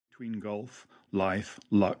between golf, life,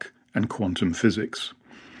 luck, and quantum physics.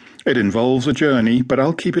 It involves a journey, but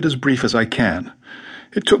I'll keep it as brief as I can.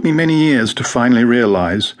 It took me many years to finally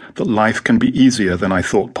realize that life can be easier than I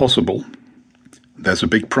thought possible. There's a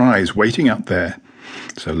big prize waiting out there,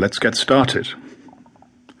 so let's get started.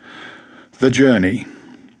 The journey.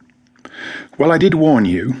 Well, I did warn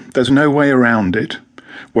you, there's no way around it.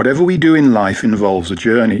 Whatever we do in life involves a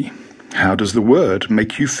journey. How does the word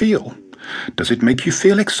make you feel? Does it make you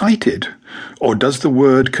feel excited? Or does the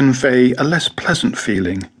word convey a less pleasant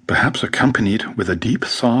feeling, perhaps accompanied with a deep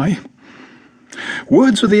sigh?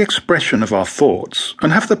 Words are the expression of our thoughts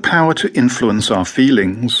and have the power to influence our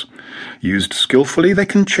feelings. Used skillfully, they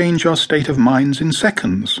can change our state of minds in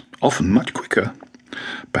seconds, often much quicker.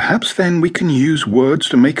 Perhaps then we can use words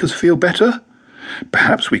to make us feel better?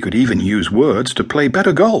 Perhaps we could even use words to play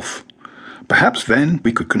better golf. Perhaps then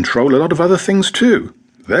we could control a lot of other things too.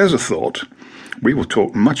 There's a thought. We will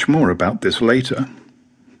talk much more about this later.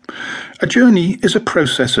 A journey is a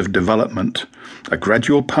process of development, a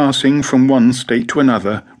gradual passing from one state to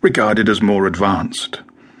another, regarded as more advanced.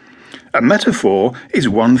 A metaphor is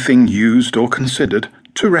one thing used or considered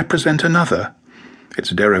to represent another.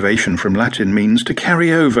 Its derivation from Latin means to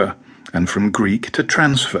carry over, and from Greek to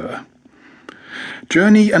transfer.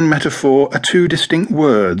 Journey and metaphor are two distinct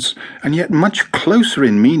words, and yet much closer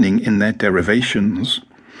in meaning in their derivations.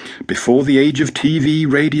 Before the age of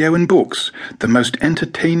TV, radio, and books, the most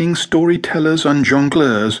entertaining storytellers and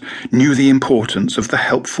jongleurs knew the importance of the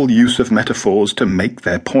helpful use of metaphors to make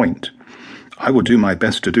their point. I will do my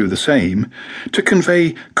best to do the same, to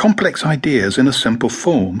convey complex ideas in a simple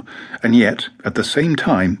form, and yet, at the same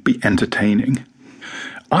time, be entertaining.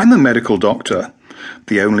 I'm a medical doctor.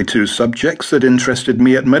 The only two subjects that interested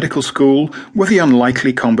me at medical school were the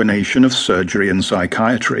unlikely combination of surgery and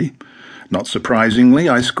psychiatry. Not surprisingly,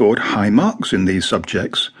 I scored high marks in these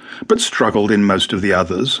subjects, but struggled in most of the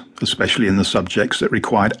others, especially in the subjects that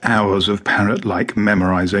required hours of parrot-like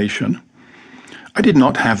memorization. I did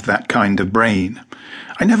not have that kind of brain.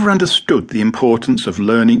 I never understood the importance of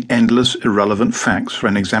learning endless, irrelevant facts for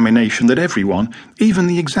an examination that everyone, even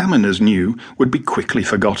the examiners, knew would be quickly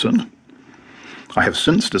forgotten. I have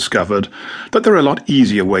since discovered that there are a lot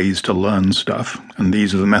easier ways to learn stuff, and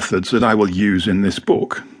these are the methods that I will use in this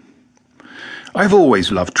book. I've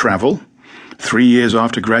always loved travel. 3 years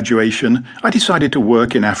after graduation, I decided to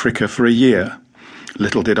work in Africa for a year.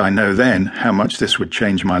 Little did I know then how much this would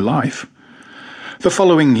change my life. The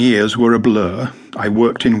following years were a blur. I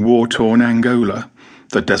worked in war-torn Angola,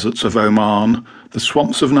 the deserts of Oman, the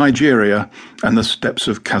swamps of Nigeria, and the steppes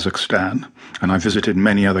of Kazakhstan, and I visited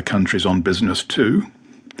many other countries on business too.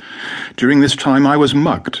 During this time I was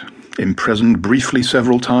mugged, imprisoned briefly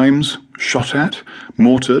several times, shot at,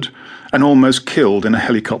 mortared, and almost killed in a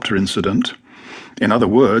helicopter incident. In other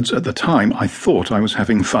words, at the time I thought I was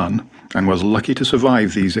having fun, and was lucky to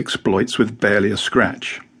survive these exploits with barely a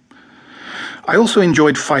scratch. I also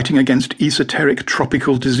enjoyed fighting against esoteric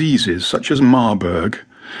tropical diseases such as Marburg.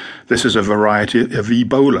 This is a variety of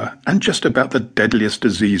Ebola, and just about the deadliest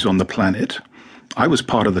disease on the planet. I was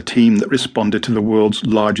part of the team that responded to the world's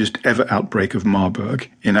largest ever outbreak of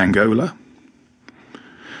Marburg in Angola.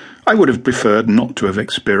 I would have preferred not to have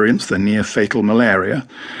experienced the near-fatal malaria,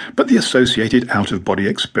 but the associated out-of-body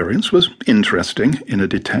experience was interesting in a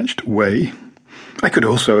detached way. I could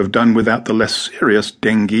also have done without the less serious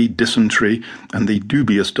dengue, dysentery, and the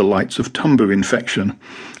dubious delights of tumbu infection.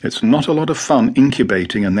 It's not a lot of fun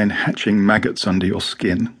incubating and then hatching maggots under your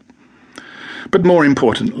skin. But more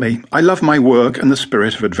importantly, I love my work and the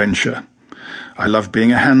spirit of adventure. I love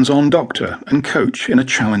being a hands-on doctor and coach in a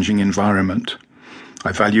challenging environment.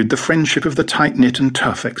 I valued the friendship of the tight-knit and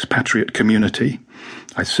tough expatriate community.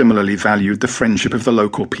 I similarly valued the friendship of the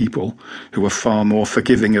local people, who were far more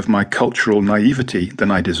forgiving of my cultural naivety than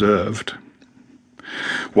I deserved.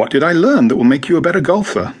 What did I learn that will make you a better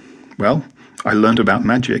golfer? Well, I learned about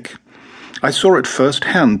magic. I saw at first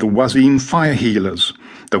hand the Wazim fire healers,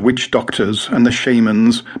 the witch doctors and the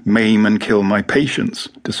shamans maim and kill my patients,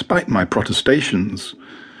 despite my protestations.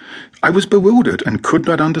 I was bewildered and could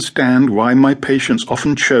not understand why my patients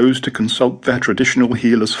often chose to consult their traditional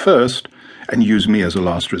healers first and use me as a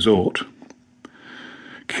last resort.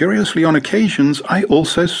 Curiously, on occasions, I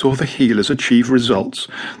also saw the healers achieve results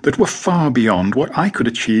that were far beyond what I could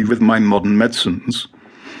achieve with my modern medicines.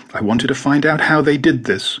 I wanted to find out how they did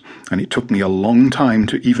this, and it took me a long time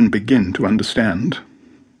to even begin to understand.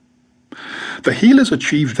 The healers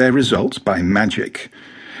achieved their results by magic.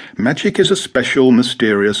 Magic is a special,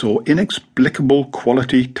 mysterious, or inexplicable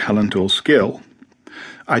quality, talent, or skill.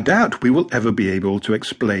 I doubt we will ever be able to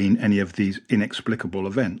explain any of these inexplicable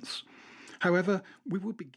events. However, we will begin